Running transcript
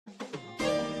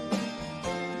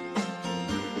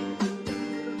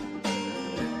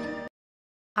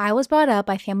I was brought up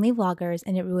by family vloggers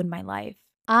and it ruined my life.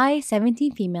 I,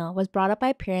 17 female, was brought up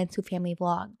by parents who family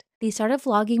vlogged. They started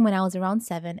vlogging when I was around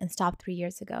 7 and stopped 3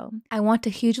 years ago. I want to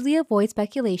hugely avoid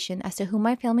speculation as to who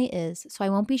my family is, so I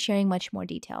won't be sharing much more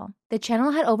detail. The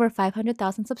channel had over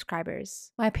 500,000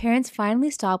 subscribers. My parents finally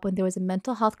stopped when there was a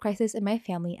mental health crisis in my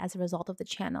family as a result of the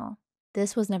channel.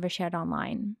 This was never shared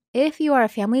online. If you are a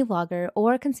family vlogger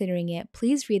or considering it,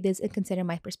 please read this and consider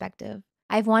my perspective.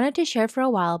 I've wanted to share for a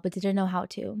while but didn't know how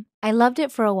to. I loved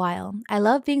it for a while. I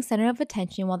loved being center of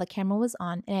attention while the camera was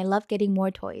on, and I loved getting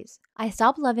more toys. I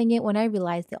stopped loving it when I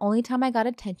realized the only time I got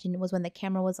attention was when the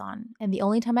camera was on, and the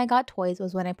only time I got toys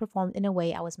was when I performed in a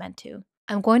way I was meant to.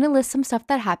 I'm going to list some stuff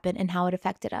that happened and how it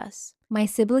affected us. My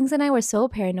siblings and I were so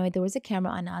paranoid there was a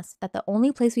camera on us that the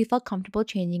only place we felt comfortable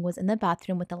changing was in the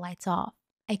bathroom with the lights off.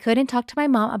 I couldn't talk to my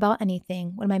mom about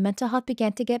anything when my mental health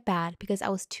began to get bad because I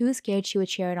was too scared she would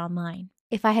share it online.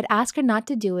 If I had asked her not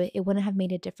to do it, it wouldn't have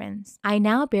made a difference. I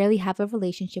now barely have a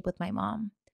relationship with my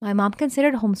mom. My mom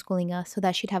considered homeschooling us so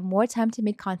that she'd have more time to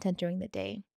make content during the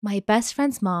day. My best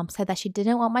friend's mom said that she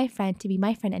didn't want my friend to be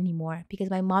my friend anymore because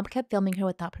my mom kept filming her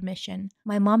without permission.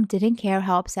 My mom didn't care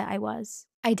how upset I was.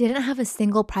 I didn't have a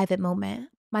single private moment.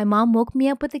 My mom woke me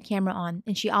up with the camera on,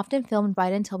 and she often filmed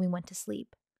right until we went to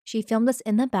sleep. She filmed us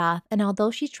in the bath, and although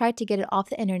she tried to get it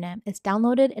off the internet, it's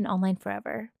downloaded and online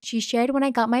forever. She shared when I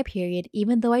got my period,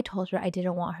 even though I told her I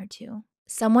didn't want her to.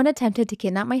 Someone attempted to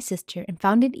kidnap my sister and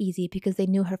found it easy because they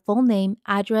knew her full name,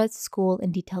 address, school,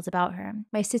 and details about her.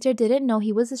 My sister didn't know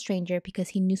he was a stranger because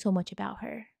he knew so much about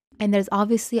her. And there's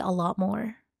obviously a lot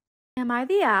more. Am I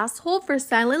the asshole for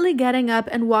silently getting up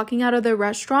and walking out of the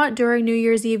restaurant during New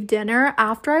Year's Eve dinner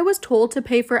after I was told to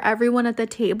pay for everyone at the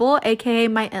table, aka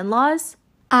my in-laws?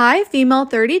 I, female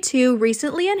 32,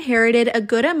 recently inherited a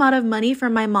good amount of money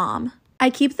from my mom. I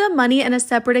keep the money in a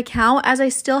separate account as I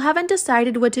still haven't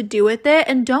decided what to do with it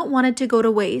and don't want it to go to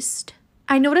waste.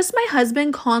 I noticed my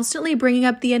husband constantly bringing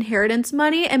up the inheritance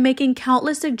money and making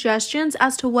countless suggestions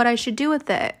as to what I should do with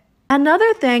it.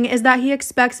 Another thing is that he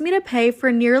expects me to pay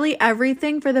for nearly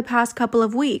everything for the past couple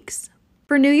of weeks.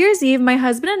 For New Year's Eve, my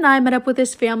husband and I met up with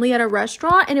his family at a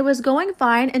restaurant and it was going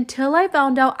fine until I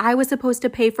found out I was supposed to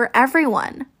pay for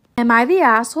everyone. Am I the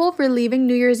asshole for leaving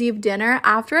New Year's Eve dinner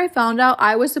after I found out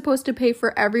I was supposed to pay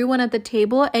for everyone at the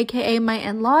table, aka my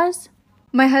in-laws?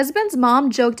 My husband's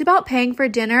mom joked about paying for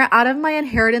dinner out of my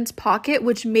inheritance pocket,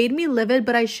 which made me livid,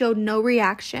 but I showed no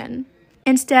reaction.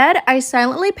 Instead, I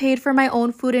silently paid for my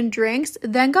own food and drinks,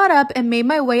 then got up and made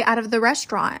my way out of the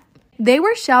restaurant. They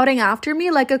were shouting after me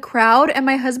like a crowd, and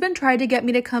my husband tried to get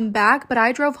me to come back, but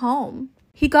I drove home.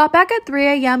 He got back at 3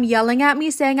 a.m. yelling at me,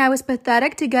 saying I was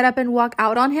pathetic to get up and walk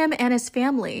out on him and his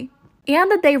family, and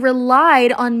that they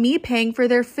relied on me paying for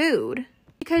their food.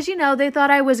 Because, they thought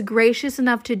I was gracious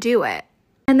enough to do it.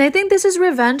 And they think this is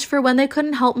revenge for when they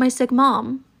couldn't help my sick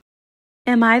mom.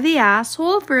 Am I the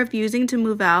asshole for refusing to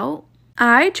move out?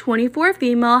 I, 24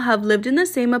 female, have lived in the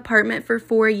same apartment for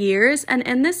 4 years, and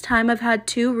in this time I've had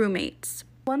 2 roommates.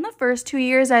 One the first 2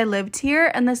 years I lived here,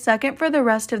 and the second for the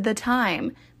rest of the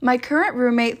time. My current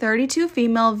roommate, 32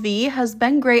 female V, has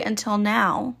been great until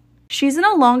now. She's in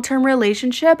a long-term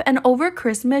relationship, and over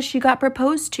Christmas she got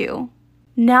proposed to.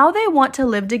 Now they want to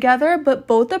live together, but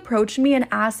both approached me and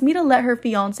asked me to let her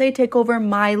fiancé take over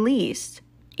my lease,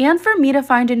 and for me to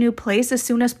find a new place as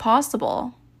soon as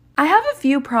possible. I have a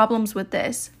few problems with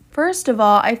this. First of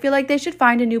all, I feel like they should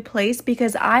find a new place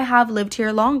because I have lived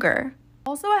here longer.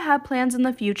 Also, I have plans in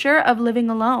the future of living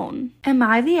alone. Am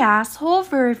I the asshole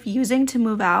for refusing to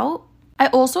move out? I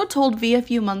also told V a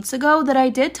few months ago that I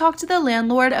did talk to the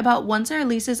landlord about once our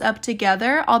lease is up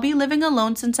together, I'll be living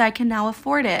alone since I can now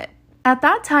afford it. At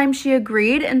that time, she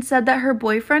agreed and said that her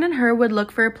boyfriend and her would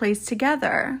look for a place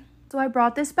together. So I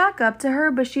brought this back up to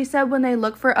her, but she said when they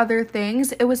looked for other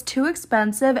things, it was too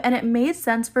expensive and it made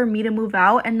sense for me to move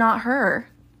out and not her.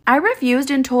 I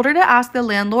refused and told her to ask the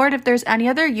landlord if there's any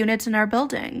other units in our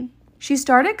building. She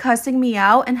started cussing me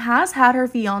out and has had her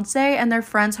fiancé and their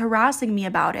friends harassing me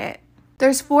about it.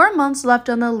 There's 4 months left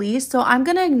on the lease, so I'm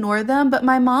gonna ignore them, but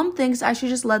my mom thinks I should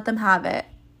just let them have it.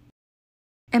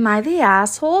 Am I the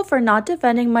asshole for not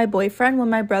defending my boyfriend when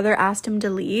my brother asked him to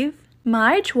leave?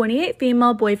 My 28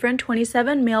 female boyfriend,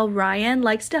 27 male Ryan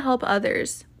likes to help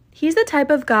others. He's the type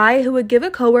of guy who would give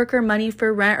a coworker money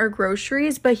for rent or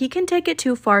groceries, but he can take it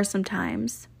too far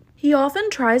sometimes. He often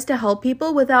tries to help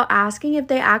people without asking if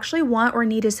they actually want or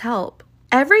need his help.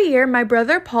 Every year, my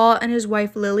brother Paul and his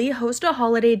wife Lily host a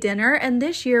holiday dinner, and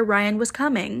this year Ryan was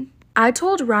coming. I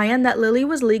told Ryan that Lily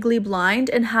was legally blind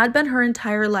and had been her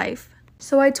entire life.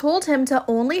 So I told him to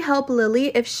only help Lily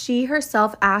if she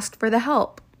herself asked for the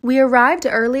help. We arrived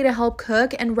early to help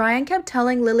cook, and Ryan kept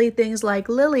telling Lily things like,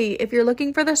 "Lily, if you're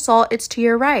looking for the salt, it's to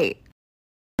your right."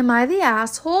 Am I the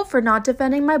asshole for not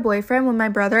defending my boyfriend when my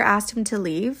brother asked him to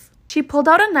leave? She pulled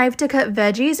out a knife to cut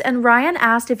veggies, and Ryan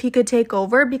asked if he could take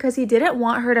over because he didn't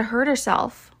want her to hurt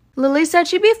herself. Lily said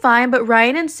she'd be fine, but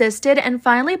Ryan insisted, and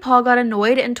finally Paul got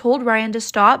annoyed and told Ryan to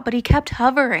stop, but he kept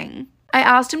hovering. I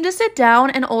asked him to sit down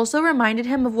and also reminded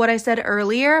him of what I said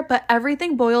earlier, but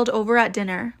everything boiled over at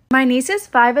dinner. My nieces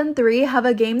 5 and 3 have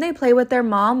a game they play with their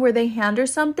mom where they hand her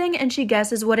something and she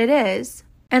guesses what it is.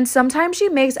 And sometimes she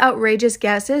makes outrageous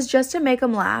guesses just to make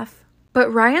them laugh.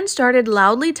 But Ryan started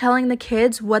loudly telling the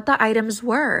kids what the items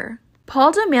were.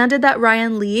 Paul demanded that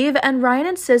Ryan leave, and Ryan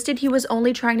insisted he was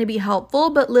only trying to be helpful,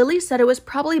 but Lily said it was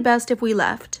probably best if we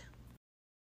left.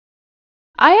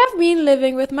 I have been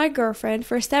living with my girlfriend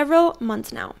for several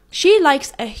months now. She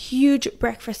likes a huge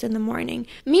breakfast in the morning.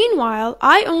 Meanwhile,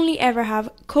 I only ever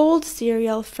have cold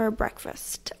cereal for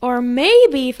breakfast. Or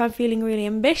maybe, if I'm feeling really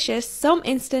ambitious, some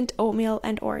instant oatmeal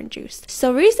and orange juice.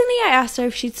 So recently I asked her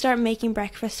if she'd start making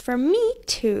breakfast for me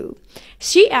too.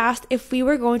 She asked if we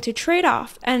were going to trade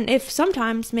off and if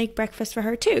sometimes make breakfast for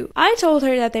her too. I told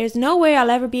her that there's no way I'll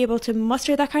ever be able to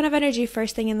muster that kind of energy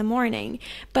first thing in the morning,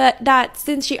 but that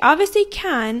since she obviously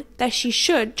can, that she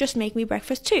should just make me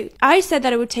breakfast too. I said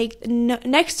that it would take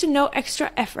next to no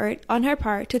extra effort on her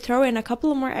part to throw in a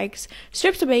couple of more eggs,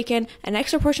 strips of bacon, an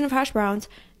extra portion of hash browns,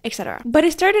 etc. But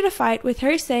it started a fight with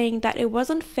her saying that it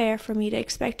wasn't fair for me to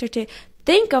expect her to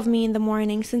think of me in the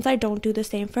morning since I don't do the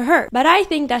same for her. But I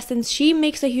think that since she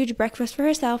makes a huge breakfast for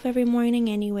herself every morning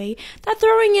anyway, that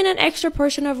throwing in an extra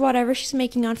portion of whatever she's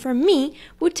making on for me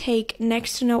would take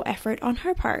next to no effort on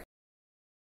her part.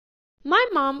 My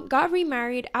mom got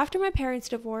remarried after my parents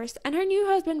divorced, and her new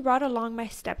husband brought along my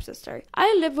stepsister.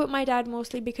 I live with my dad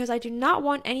mostly because I do not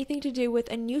want anything to do with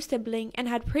a new sibling and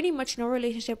had pretty much no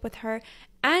relationship with her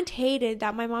and hated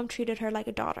that my mom treated her like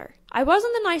a daughter. I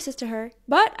wasn't the nicest to her,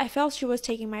 but I felt she was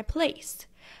taking my place.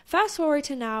 Fast forward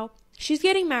to now, she's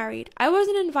getting married. I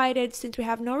wasn't invited since we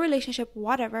have no relationship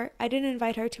whatever. I didn't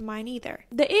invite her to mine either.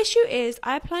 The issue is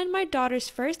I planned my daughter's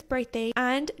first birthday,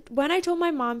 and when I told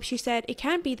my mom, she said it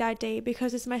can't be that day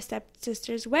because it's my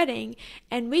stepsister's wedding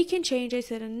and we can change it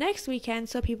to the next weekend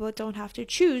so people don't have to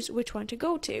choose which one to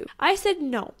go to. I said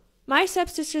no. My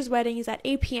stepsister's wedding is at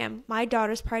 8 p.m. My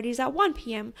daughter's party is at 1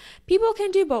 p.m. People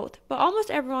can do both, but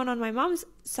almost everyone on my mom's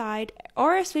side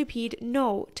RSVP'd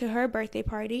no to her birthday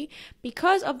party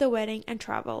because of the wedding and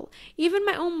travel. Even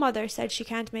my own mother said she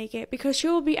can't make it because she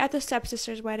will be at the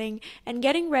stepsister's wedding and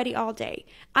getting ready all day.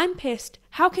 I'm pissed.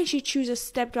 How can she choose a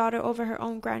stepdaughter over her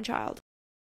own grandchild?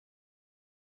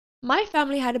 My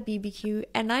family had a BBQ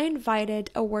and I invited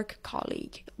a work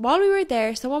colleague. While we were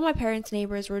there, some of my parents'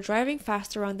 neighbors were driving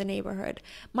fast around the neighborhood.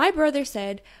 My brother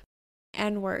said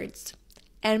N-words,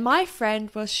 and my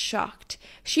friend was shocked.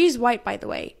 She's white, by the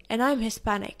way, and I'm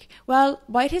Hispanic. Well,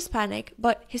 white Hispanic,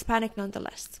 but Hispanic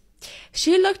nonetheless.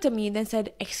 She looked at me, then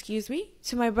said, "Excuse me?"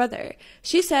 to my brother.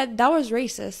 She said that was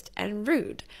racist and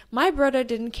rude. My brother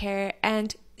didn't care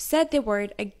and said the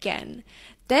word again.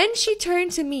 Then she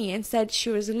turned to me and said she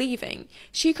was leaving.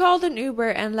 She called an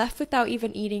Uber and left without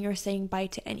even eating or saying bye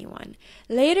to anyone.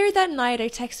 Later that night, I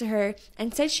texted her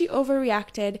and said she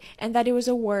overreacted and that it was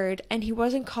a word and he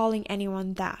wasn't calling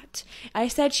anyone that. I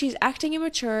said she's acting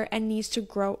immature and needs to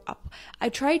grow up. I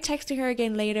tried texting her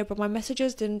again later, but my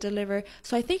messages didn't deliver,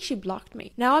 so I think she blocked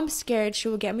me. Now I'm scared she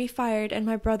will get me fired and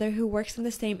my brother, who works in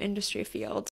the same industry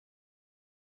field.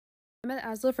 I'm at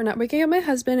Aslo for not waking up my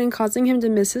husband and causing him to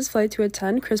miss his flight to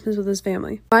attend Christmas with his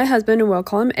family. My husband, and we'll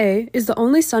call him A, is the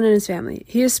only son in his family.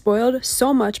 He is spoiled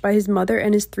so much by his mother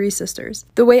and his 3 sisters.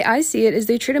 The way I see it is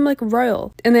they treat him like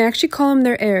royal, and they actually call him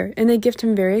their heir, and they gift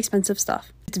him very expensive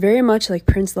stuff. It's very much like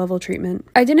prince level treatment.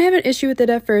 I didn't have an issue with it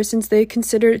at first since they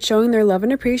considered it showing their love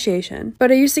and appreciation, but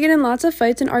I used to get in lots of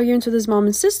fights and arguments with his mom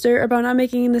and sister about not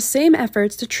making the same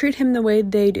efforts to treat him the way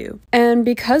they do. And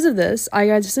because of this, I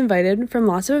got disinvited from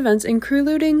lots of events,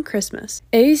 including Christmas.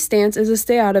 A's stance is to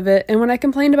stay out of it, and when I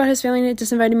complained about his family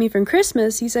disinviting me from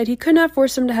Christmas, he said he could not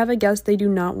force them to have a guest they do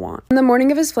not want. On the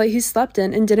morning of his flight, he slept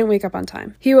in and didn't wake up on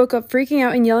time. He woke up freaking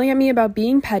out and yelling at me about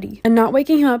being petty and not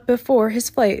waking him up before his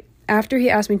flight. After he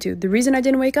asked me to. The reason I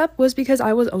didn't wake up was because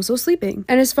I was also sleeping.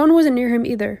 And his phone wasn't near him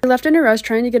either. He left in a rush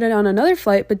trying to get it on another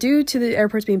flight, but due to the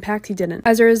airports being packed, he didn't.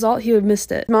 As a result, he had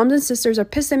missed it. Moms and sisters are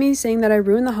pissed at me saying that I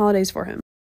ruined the holidays for him.